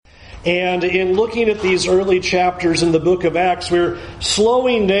And in looking at these early chapters in the book of Acts, we're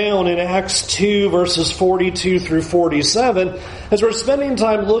slowing down in Acts 2 verses 42 through 47 as we're spending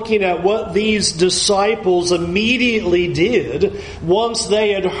time looking at what these disciples immediately did once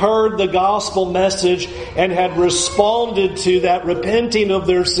they had heard the gospel message and had responded to that, repenting of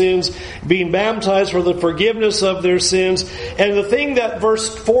their sins, being baptized for the forgiveness of their sins. And the thing that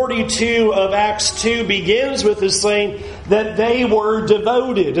verse 42 of Acts 2 begins with is saying that they were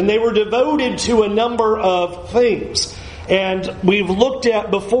devoted, and they were devoted to a number of things. And we've looked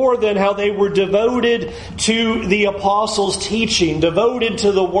at before then how they were devoted to the apostles' teaching, devoted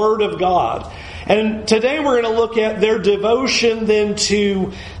to the Word of God. And today we're going to look at their devotion then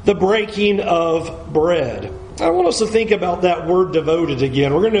to the breaking of bread. I want us to think about that word devoted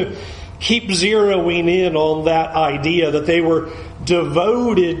again. We're going to keep zeroing in on that idea that they were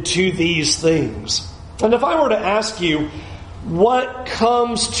devoted to these things. And if I were to ask you, what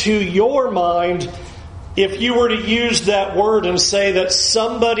comes to your mind if you were to use that word and say that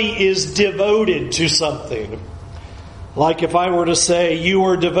somebody is devoted to something? Like if I were to say you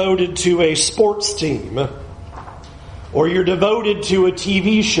are devoted to a sports team, or you're devoted to a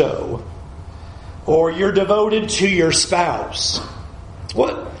TV show, or you're devoted to your spouse.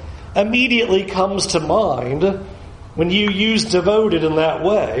 What immediately comes to mind when you use devoted in that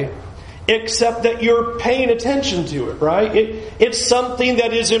way? Except that you're paying attention to it, right? It's something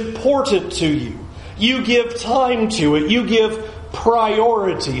that is important to you. You give time to it. You give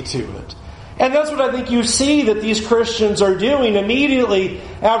priority to it. And that's what I think you see that these Christians are doing immediately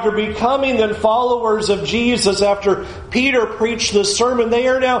after becoming then followers of Jesus. After Peter preached this sermon, they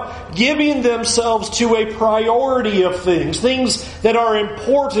are now giving themselves to a priority of things that are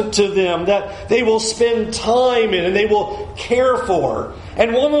important to them, that they will spend time in and they will care for.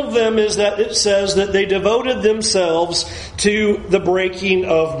 And one of them is that it says that they devoted themselves to the breaking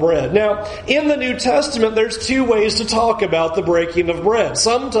of bread. Now, in the New Testament, there's two ways to talk about the breaking of bread.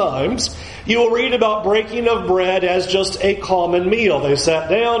 Sometimes you will read about breaking of bread as just a common meal. They sat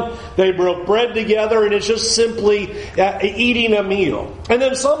down, they broke bread together, and it's just simply eating a meal. And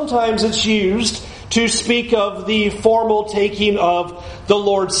then sometimes it's used to speak of the formal taking of the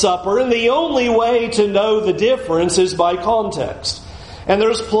Lord's Supper. And the only way to know the difference is by context. And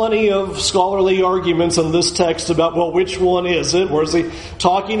there's plenty of scholarly arguments in this text about, well, which one is it? Or is he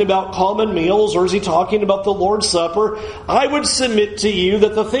talking about common meals, or is he talking about the Lord's Supper? I would submit to you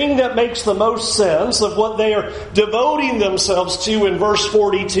that the thing that makes the most sense of what they are devoting themselves to in verse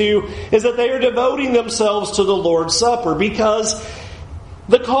 42 is that they are devoting themselves to the Lord's Supper, because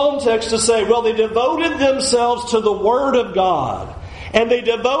the context to say, well, they devoted themselves to the Word of God, and they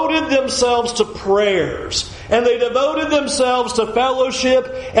devoted themselves to prayers, and they devoted themselves to fellowship,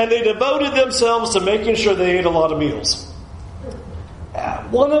 and they devoted themselves to making sure they ate a lot of meals.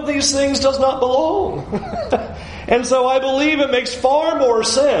 One of these things does not belong. And so I believe it makes far more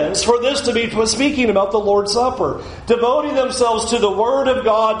sense for this to be speaking about the Lord's Supper. Devoting themselves to the Word of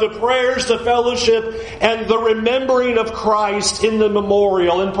God, to prayers, to fellowship, and the remembering of Christ in the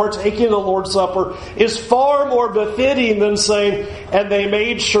memorial and partaking of the Lord's Supper is far more befitting than saying, and they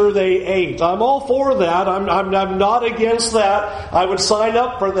made sure they ate. I'm all for that. I'm not against that. I would sign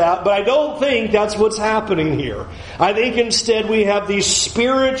up for that. But I don't think that's what's happening here. I think instead we have these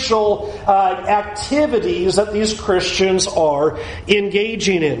spiritual activities that these Christians are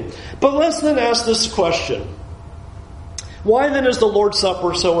engaging in. But let's then ask this question. Why then is the Lord's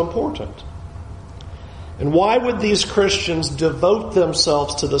Supper so important? And why would these Christians devote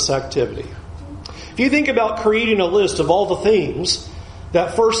themselves to this activity? If you think about creating a list of all the things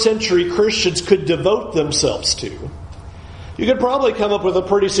that first century Christians could devote themselves to, you could probably come up with a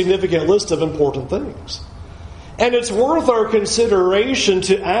pretty significant list of important things. And it's worth our consideration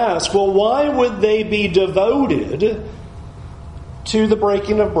to ask, well, why would they be devoted to the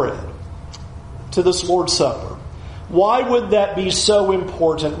breaking of bread, to this Lord's Supper? Why would that be so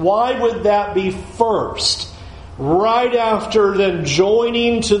important? Why would that be first, right after then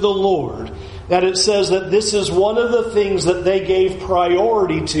joining to the Lord, that it says that this is one of the things that they gave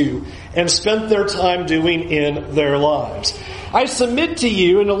priority to and spent their time doing in their lives? I submit to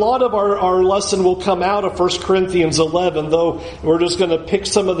you, and a lot of our lesson will come out of 1 Corinthians 11, though we're just going to pick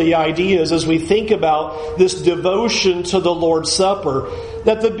some of the ideas as we think about this devotion to the Lord's Supper,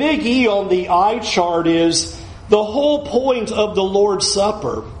 that the big E on the eye chart is the whole point of the Lord's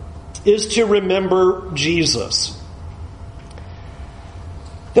Supper is to remember Jesus.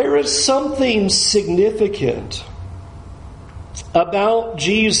 There is something significant about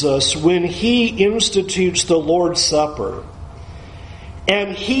Jesus when He institutes the Lord's Supper.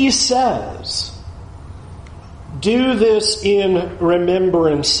 And He says, do this in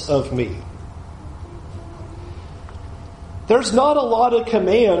remembrance of me. There's not a lot of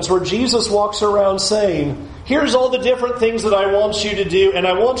commands where Jesus walks around saying, here's all the different things that I want you to do, and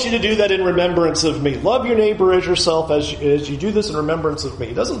I want you to do that in remembrance of me. Love your neighbor as yourself as you do this in remembrance of me.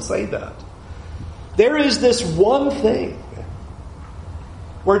 He doesn't say that. There is this one thing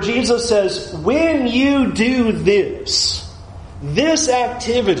where Jesus says, when you do this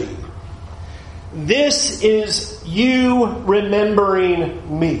activity, this is you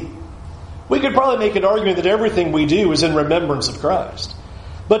remembering me. We could probably make an argument that everything we do is in remembrance of Christ.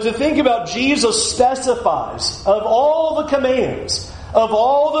 But to think about Jesus specifies of all the commands, of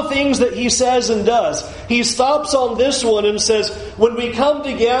all the things that he says and does, he stops on this one and says, when we come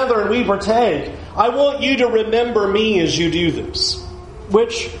together and we partake, I want you to remember me as you do this.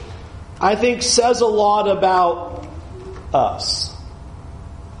 Which I think says a lot about us.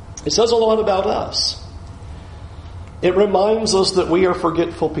 It says a lot about us. It reminds us that we are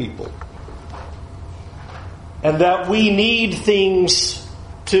forgetful people. And that we need things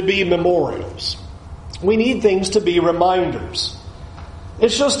to be memorials. We need things to be reminders.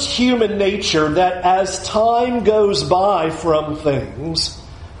 It's just human nature that as time goes by from things,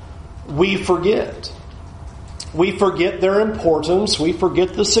 we forget. We forget their importance. We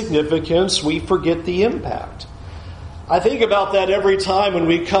forget the significance. We forget the impact. I think about that every time when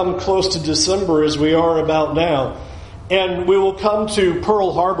we come close to December, as we are about now. And we will come to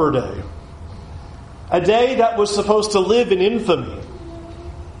Pearl Harbor Day. A day that was supposed to live in infamy.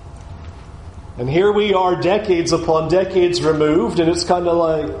 And here we are decades upon decades removed, and it's kind of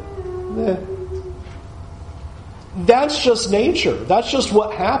like, That's just nature. That's just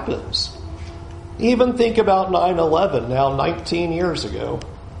what happens. Even think about 9/11, now 19 years ago.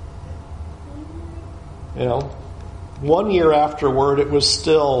 1 year afterward, it was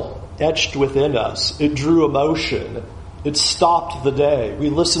still etched within us. It drew emotion. It stopped the day. We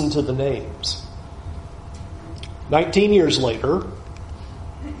listened to the names. 19 years later,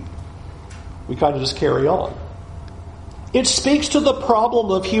 we kind of just carry on. It speaks to the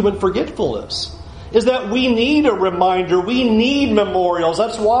problem of human forgetfulness, is that we need a reminder, we need memorials.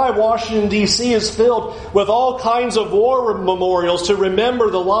 That's why Washington, D.C. is filled with all kinds of war memorials to remember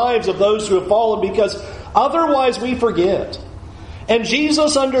the lives of those who have fallen, because otherwise we forget. And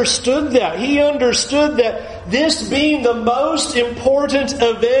Jesus understood that. He understood that this being the most important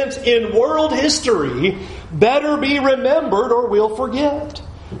event in world history better be remembered or we'll forget.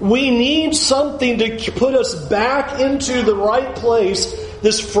 We need something to put us back into the right place,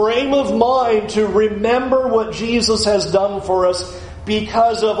 this frame of mind to remember what Jesus has done for us,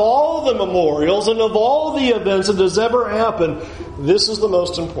 because of all the memorials and of all the events that has ever happened, this is the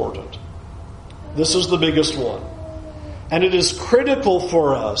most important. This is the biggest one. And it is critical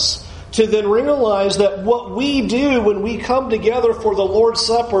for us to then realize that what we do when we come together for the Lord's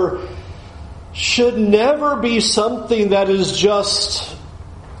Supper should never be something that is just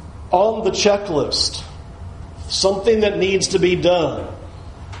on the checklist. Something that needs to be done.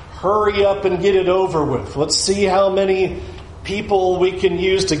 Hurry up and get it over with. Let's see how many people we can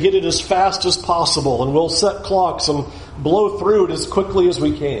use to get it as fast as possible, and we'll set clocks and blow through it as quickly as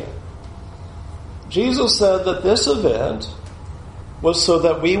we can. Jesus said that this event was so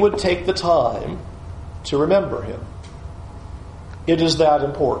that we would take the time to remember Him. It is that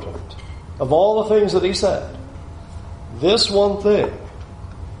important. Of all the things that He said, this one thing,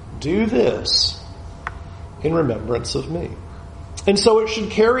 do this in remembrance of me. And so it should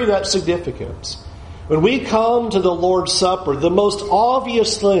carry that significance. When we come to the Lord's Supper, the most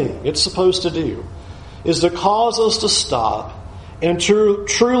obvious thing it's supposed to do is to cause us to stop and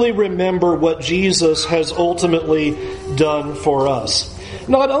truly remember what Jesus has ultimately done for us.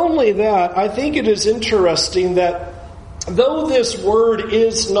 Not only that, I think it is interesting that though this word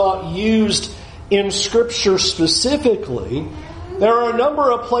is not used in Scripture specifically, there are a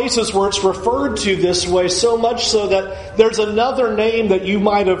number of places where it's referred to this way, so much so that there's another name that you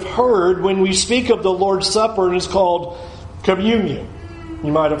might have heard when we speak of the Lord's Supper, and it's called communion.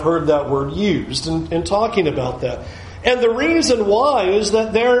 You might have heard that word used in talking about that. And the reason why is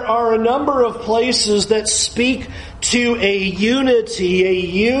that there are a number of places that speak to a unity, a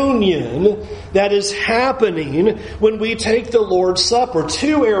union that is happening when we take the Lord's Supper.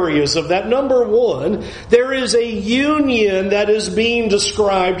 Two areas of that. Number one, there is a union that is being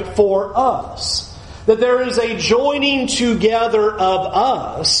described for us. That there is a joining together of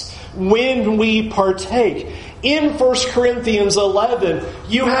us when we partake. In 1 Corinthians 11,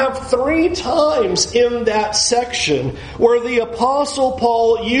 you have 3 times in that section where the Apostle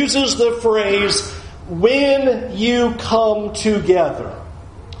Paul uses the phrase, when you come together.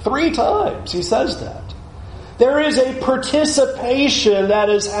 3 times he says that. There is a participation that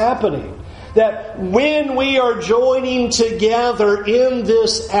is happening. That when we are joining together in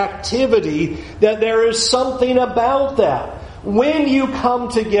this activity, that there is something about that. When you come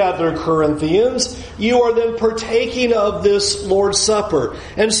together, Corinthians, you are then partaking of this Lord's Supper.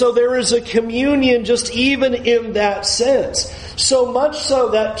 And so there is a communion just even in that sense. So much so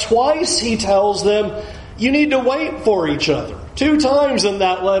that twice he tells them, you need to wait for each other. 2 times in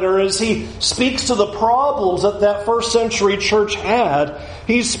that letter as he speaks to the problems that first century church had.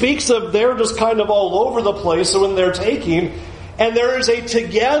 He speaks of they're just kind of all over the place when they're taking. And there is a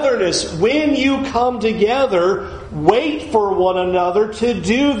togetherness. When you come together, wait for one another to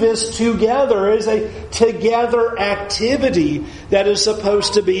do this together. It is a together activity that is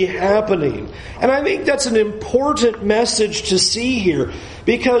supposed to be happening. And I think that's an important message to see here,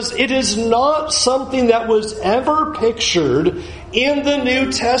 because it is not something that was ever pictured in the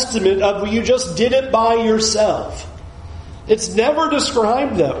New Testament of you just did it by yourself. It's never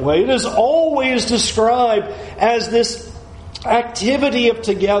described that way. It is always described as this activity of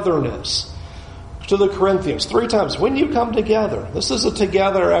togetherness. To the Corinthians 3 times, when you come together, this is a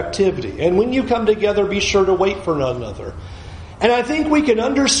together activity. And when you come together, be sure to wait for one another. And I think we can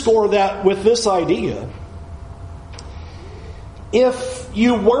underscore that with this idea. If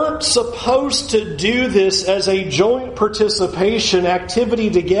you weren't supposed to do this as a joint participation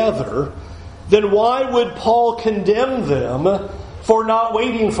activity together, then why would Paul condemn them for not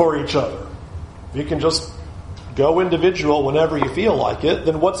waiting for each other? If you can just go individual whenever you feel like it,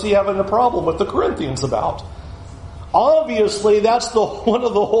 then what's he having a problem with the Corinthians about? Obviously, that's one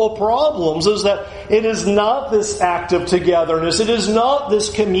of the whole problems, is that it is not this act of togetherness. It is not this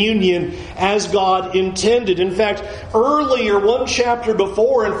communion as God intended. In fact, earlier, 1 chapter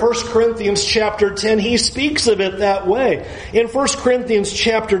before, in 1 Corinthians chapter 10, he speaks of it that way. In 1 Corinthians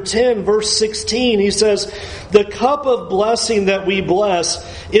chapter 10, verse 16, he says, "The cup of blessing that we bless,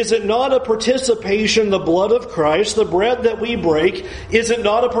 is it not a participation in the blood of Christ? The bread that we break, is it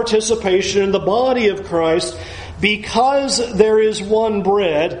not a participation in the body of Christ? Because there is one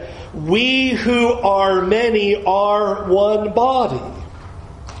bread, we who are many are one body.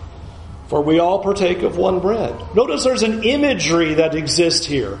 For we all partake of one bread." Notice there's an imagery that exists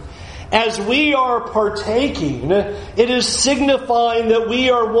here. As we are partaking, it is signifying that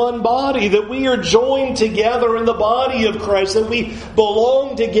we are one body, that we are joined together in the body of Christ, that we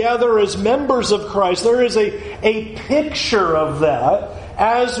belong together as members of Christ. There is a picture of that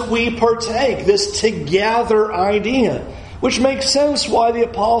as we partake, this together idea. Which makes sense why the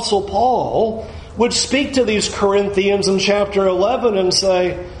Apostle Paul would speak to these Corinthians in chapter 11 and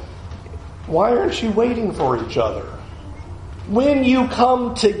say, why aren't you waiting for each other? When you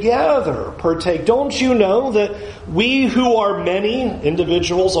come together, partake. Don't you know that we who are many,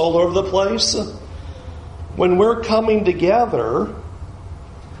 individuals all over the place, when we're coming together,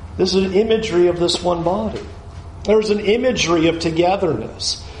 this is an imagery of this one body. There's an imagery of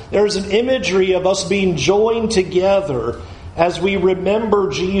togetherness. There's an imagery of us being joined together as we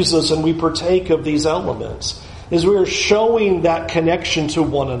remember Jesus and we partake of these elements, as we are showing that connection to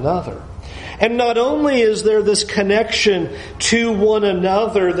one another. And not only is there this connection to one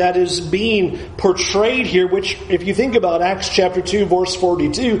another that is being portrayed here, which if you think about Acts chapter 2, verse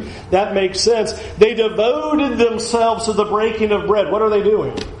 42, that makes sense. They devoted themselves to the breaking of bread. What are they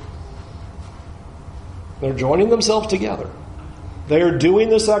doing? They're joining themselves together. They are doing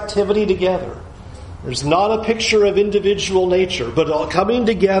this activity together. There's not a picture of individual nature, but coming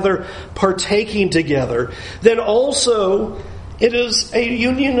together, partaking together. Then also, it is a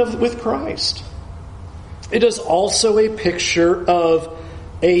union with Christ. It is also a picture of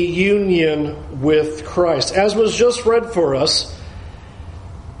a union with Christ. As was just read for us,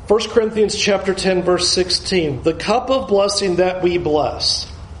 1 Corinthians chapter 10, verse 16, "The cup of blessing that we bless,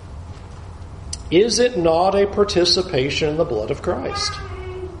 is it not a participation in the blood of Christ?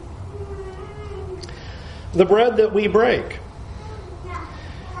 The bread that we break,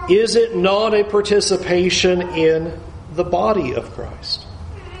 is it not a participation in the body of Christ?"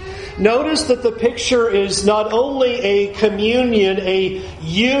 Notice that the picture is not only a communion, a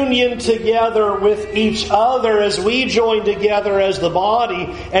union together with each other as we join together as the body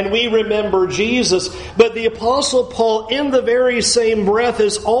and we remember Jesus, but the Apostle Paul in the very same breath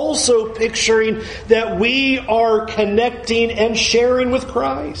is also picturing that we are connecting and sharing with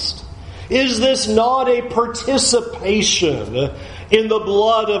Christ. Is this not a participation in the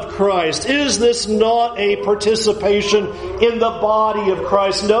blood of Christ? Is this not a participation in the body of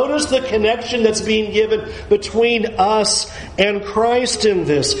Christ? Notice the connection that's being given between us and Christ in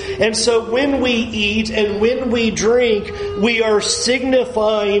this. And so when we eat and when we drink, we are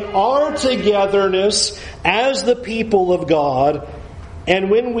signifying our togetherness as the people of God. And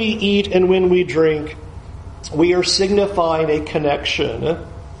when we eat and when we drink, we are signifying a connection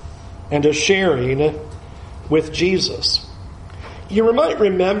and a sharing with Jesus. You might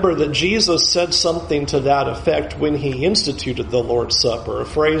remember that Jesus said something to that effect when he instituted the Lord's Supper, a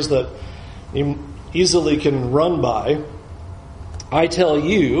phrase that you easily can run by. I tell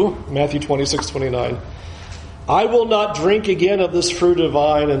you, Matthew 26:29, I will not drink again of this fruit of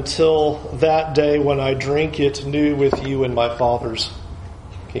vine until that day when I drink it new with you in my Father's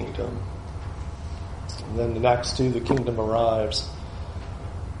kingdom. And then in Acts 2, the kingdom arrives.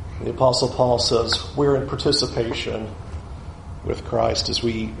 The Apostle Paul says, we're in participation with Christ as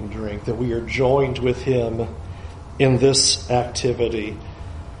we eat and drink, that we are joined with him in this activity.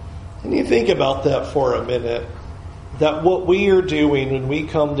 And you think about that for a minute, that what we are doing when we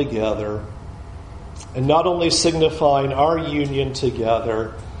come together, and not only signifying our union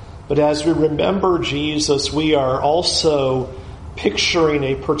together, but as we remember Jesus, we are also picturing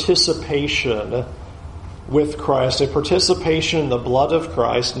a participation with Christ, a participation in the blood of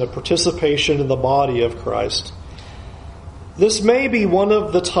Christ, and a participation in the body of Christ. This may be one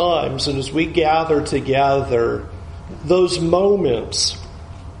of the times, and as we gather together, those moments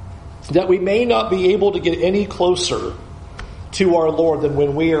that we may not be able to get any closer to our Lord than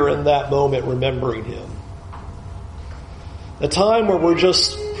when we are in that moment remembering him. A time where we're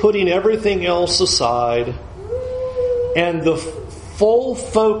just putting everything else aside, and the full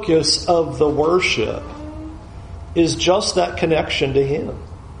focus of the worship is just that connection to him,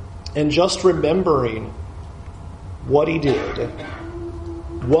 and just remembering what he did,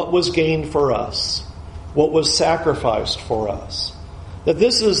 what was gained for us, what was sacrificed for us. That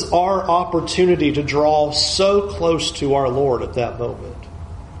this is our opportunity to draw so close to our Lord at that moment.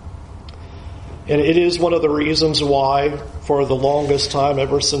 And it is one of the reasons why, for the longest time,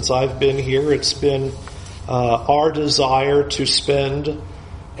 ever since I've been here, it's been our desire to spend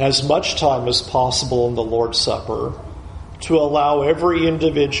as much time as possible in the Lord's Supper, to allow every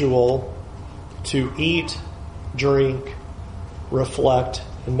individual to eat, drink, reflect,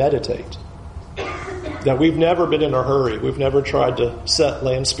 and meditate. That we've never been in a hurry. We've never tried to set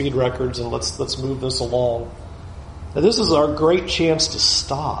land speed records and let's move this along. Now, this is our great chance to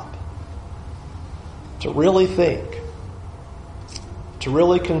stop, to really think, to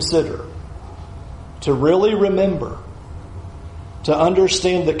really consider, to really remember, to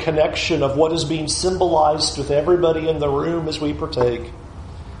understand the connection of what is being symbolized with everybody in the room as we partake,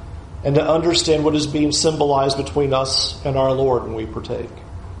 and to understand what is being symbolized between us and our Lord when we partake.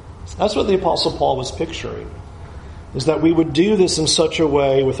 That's what the Apostle Paul was picturing, is that we would do this in such a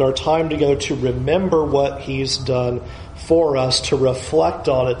way with our time together to remember what he's done for us, to reflect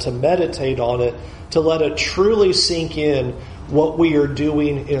on it, to meditate on it, to let it truly sink in what we are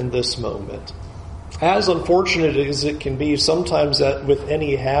doing in this moment. As unfortunate as it can be, sometimes that with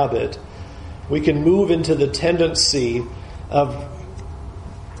any habit, we can move into the tendency of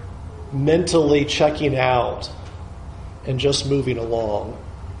mentally checking out and just moving along.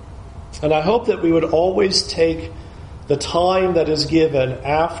 And I hope that we would always take the time that is given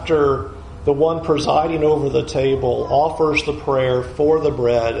after the one presiding over the table offers the prayer for the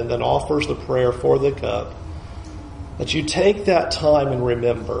bread and then offers the prayer for the cup, that you take that time and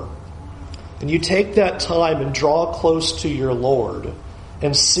remember. And you take that time and draw close to your Lord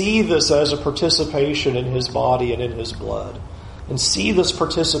and see this as a participation in his body and in his blood. And see this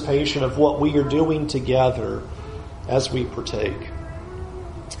participation of what we are doing together as we partake.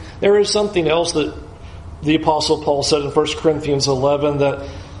 There is something else that the Apostle Paul said in 1 Corinthians 11 that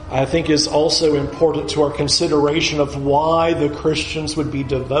I think is also important to our consideration of why the Christians would be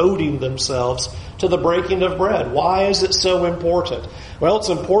devoting themselves to the breaking of bread. Why is it so important? Well, it's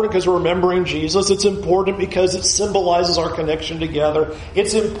important because we're remembering Jesus. It's important because it symbolizes our connection together.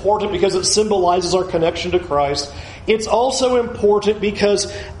 It's important because it symbolizes our connection to Christ. It's also important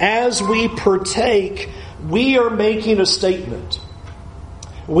because as we partake, we are making a statement.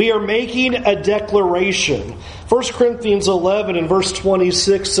 We are making a declaration. 1 Corinthians 11 and verse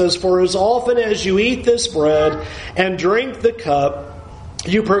 26 says, "For as often as you eat this bread and drink the cup,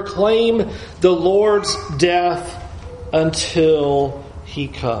 you proclaim the Lord's death until he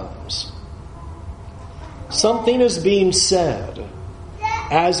comes." Something is being said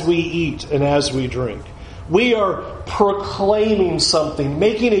as we eat and as we drink. We are proclaiming something,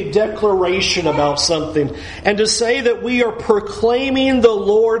 making a declaration about something. And to say that we are proclaiming the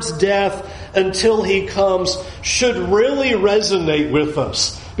Lord's death until He comes should really resonate with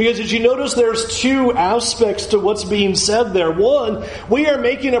us. Because as you notice, there's two aspects to what's being said there. One, we are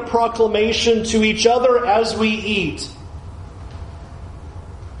making a proclamation to each other as we eat.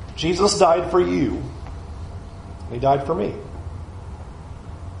 Jesus died for you. He died for me.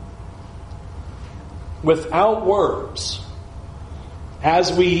 Without words,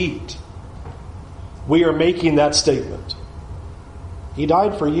 as we eat, we are making that statement. He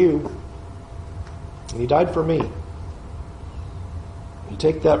died for you. And He died for me. You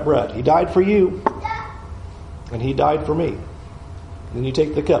take that bread. He died for you. And He died for me. And then you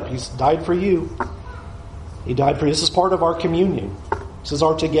take the cup. He's died for you. He died for you. This is part of our communion. This is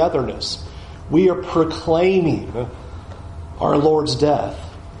our togetherness. We are proclaiming our Lord's death.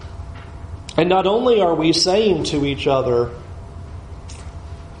 And not only are we saying to each other,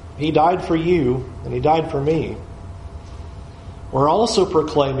 He died for you and He died for me, we're also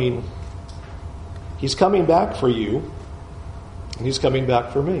proclaiming He's coming back for you and He's coming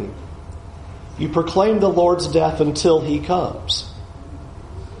back for me. You proclaim the Lord's death until He comes.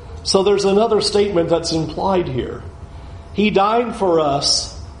 So there's another statement that's implied here. He died for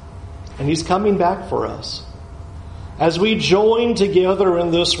us and He's coming back for us. As we join together in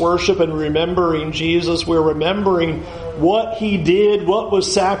this worship and remembering Jesus, we're remembering what He did, what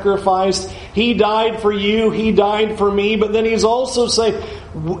was sacrificed. He died for you, He died for me, but then He's also saying,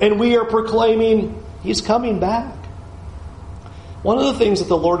 and we are proclaiming, He's coming back. One of the things that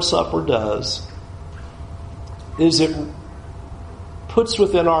the Lord's Supper does is it puts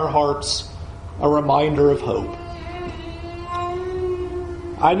within our hearts a reminder of hope.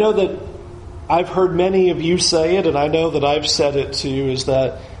 I know that I've heard many of you say it, and I know that I've said it too, is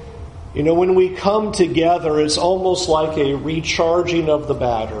that, when we come together, it's almost like a recharging of the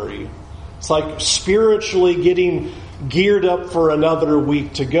battery. It's like spiritually getting geared up for another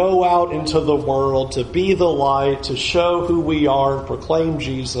week to go out into the world, to be the light, to show who we are, and proclaim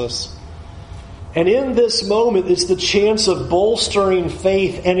Jesus. And in this moment, it's the chance of bolstering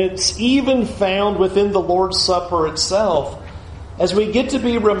faith, and it's even found within the Lord's Supper itself, as we get to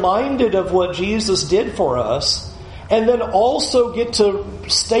be reminded of what Jesus did for us, and then also get to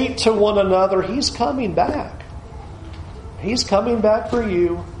state to one another, He's coming back. He's coming back for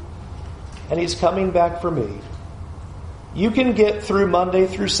you, and He's coming back for me. You can get through Monday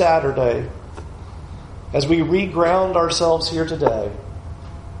through Saturday as we reground ourselves here today.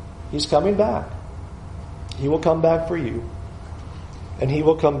 He's coming back. He will come back for you, and He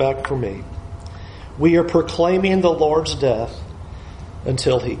will come back for me. We are proclaiming the Lord's death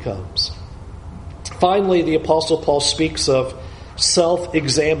until He comes. Finally, the Apostle Paul speaks of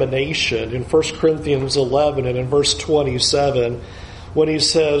self-examination in 1 Corinthians 11 and in verse 27 when he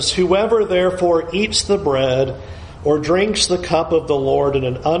says, "Whoever therefore eats the bread or drinks the cup of the Lord in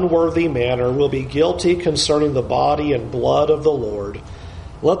an unworthy manner will be guilty concerning the body and blood of the Lord.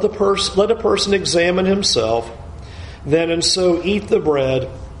 Let a person examine himself, then and so eat the bread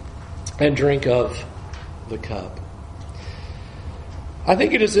and drink of the cup." I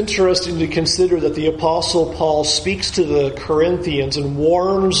think it is interesting to consider that the Apostle Paul speaks to the Corinthians and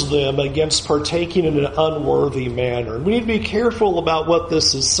warns them against partaking in an unworthy manner. We need to be careful about what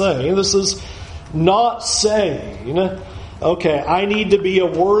this is saying. This is not saying, okay, I need to be a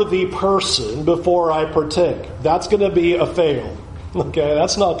worthy person before I partake. That's going to be a fail. Okay,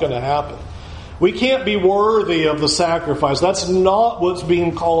 that's not going to happen. We can't be worthy of the sacrifice. That's not what's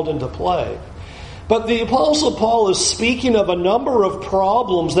being called into play. But the Apostle Paul is speaking of a number of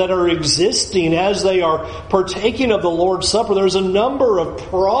problems that are existing as they are partaking of the Lord's Supper. There's a number of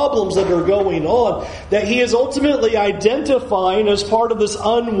problems that are going on that he is ultimately identifying as part of this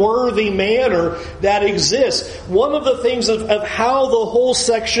unworthy manner that exists. One of the things of how the whole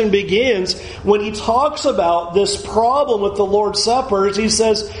section begins when he talks about this problem with the Lord's Supper is he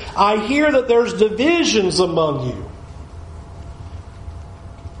says, "I hear that there's divisions among you."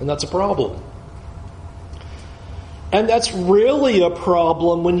 And that's a problem. And that's really a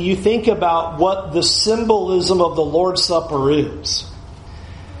problem when you think about what the symbolism of the Lord's Supper is.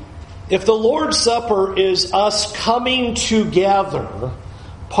 If the Lord's Supper is us coming together,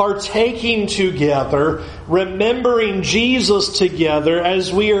 partaking together, remembering Jesus together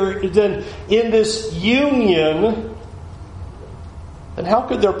as we are then in this union, then how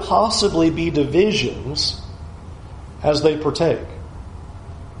could there possibly be divisions as they partake?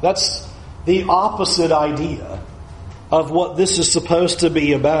 That's the opposite idea of what this is supposed to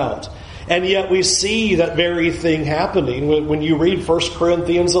be about. And yet we see that very thing happening when you read 1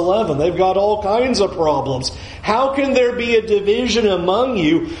 Corinthians 11. They've got all kinds of problems. How can there be a division among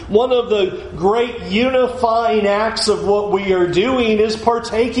you? One of the great unifying acts of what we are doing is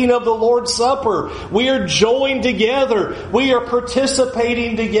partaking of the Lord's Supper. We are joined together. We are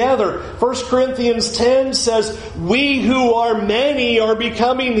participating together. 1 Corinthians 10 says, we who are many are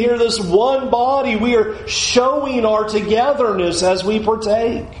becoming here this one body. We are showing our togetherness as we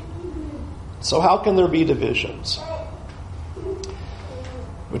partake. So how can there be divisions?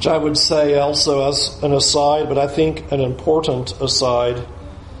 Which I would say also as an aside, but I think an important aside,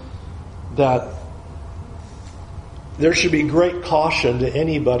 that there should be great caution to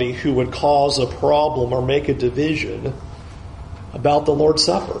anybody who would cause a problem or make a division about the Lord's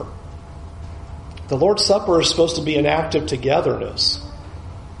Supper. The Lord's Supper is supposed to be an act of togetherness,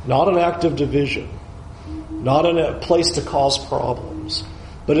 not an act of division, not a place to cause problems.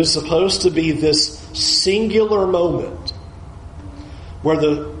 But it's supposed to be this singular moment where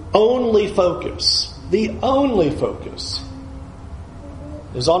the only focus is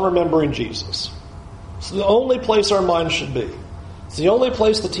on remembering Jesus. It's the only place our minds should be. It's the only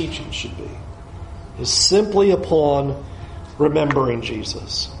place the teaching should be. Is simply upon remembering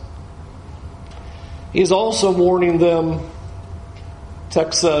Jesus. He's also warning them,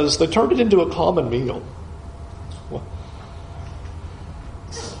 text says, they turned it into a common meal.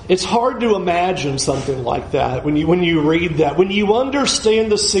 It's hard to imagine something like that when you read that. When you understand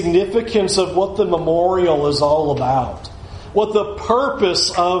the significance of what the memorial is all about. What the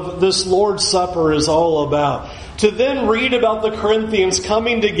purpose of this Lord's Supper is all about. To then read about the Corinthians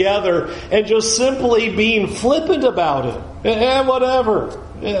coming together and just simply being flippant about it. And whatever.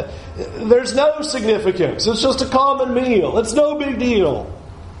 There's no significance. It's just a common meal. It's no big deal.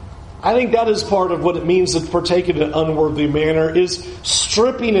 I think that is part of what it means to partake in an unworthy manner, is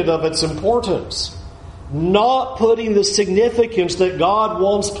stripping it of its importance. Not putting the significance that God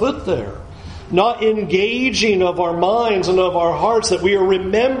wants put there. Not engaging of our minds and of our hearts that we are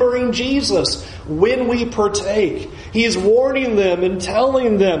remembering Jesus when we partake. He's warning them and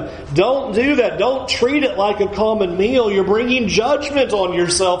telling them, don't do that. Don't treat it like a common meal. You're bringing judgment on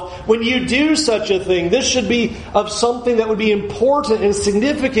yourself when you do such a thing. This should be of something that would be important and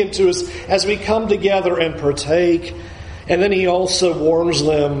significant to us as we come together and partake. And then he also warns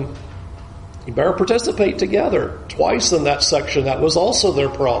them, you better participate together. Twice in that section, that was also their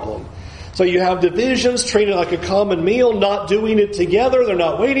problem. So you have divisions, treated like a common meal, not doing it together. They're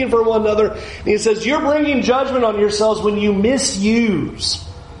not waiting for one another. And he says, you're bringing judgment on yourselves when you misuse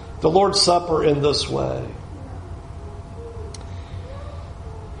the Lord's Supper in this way.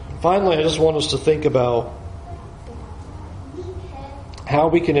 Finally, I just want us to think about how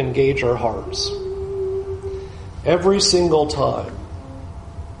we can engage our hearts every single time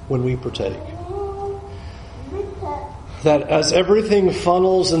when we partake. That as everything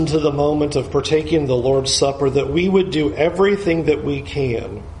funnels into the moment of partaking the Lord's Supper, that we would do everything that we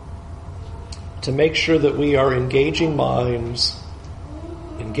can to make sure that we are engaging minds,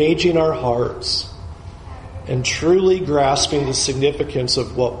 engaging our hearts, and truly grasping the significance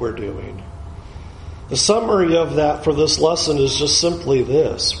of what we're doing. The summary of that for this lesson is just simply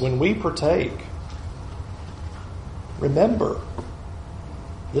this. When we partake, remember.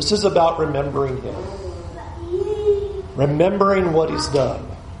 This is about remembering Him. Remembering what He's done.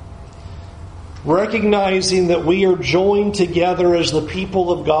 Recognizing that we are joined together as the people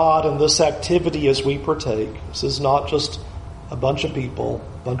of God in this activity as we partake. This is not just a bunch of people,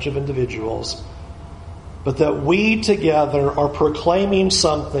 a bunch of individuals, but that we together are proclaiming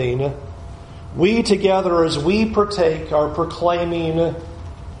something. We together as we partake are proclaiming,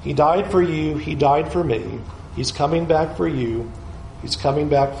 He died for you, He died for me. He's coming back for you, He's coming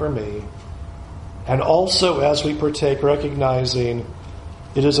back for me. And also as we partake, recognizing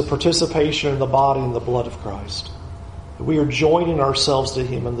it is a participation in the body and the blood of Christ. We are joining ourselves to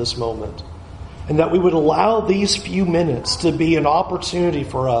Him in this moment. And that we would allow these few minutes to be an opportunity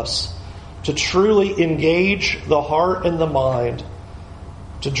for us to truly engage the heart and the mind,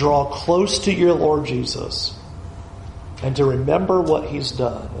 to draw close to your Lord Jesus, and to remember what He's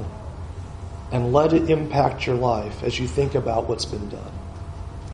done, and let it impact your life as you think about what's been done.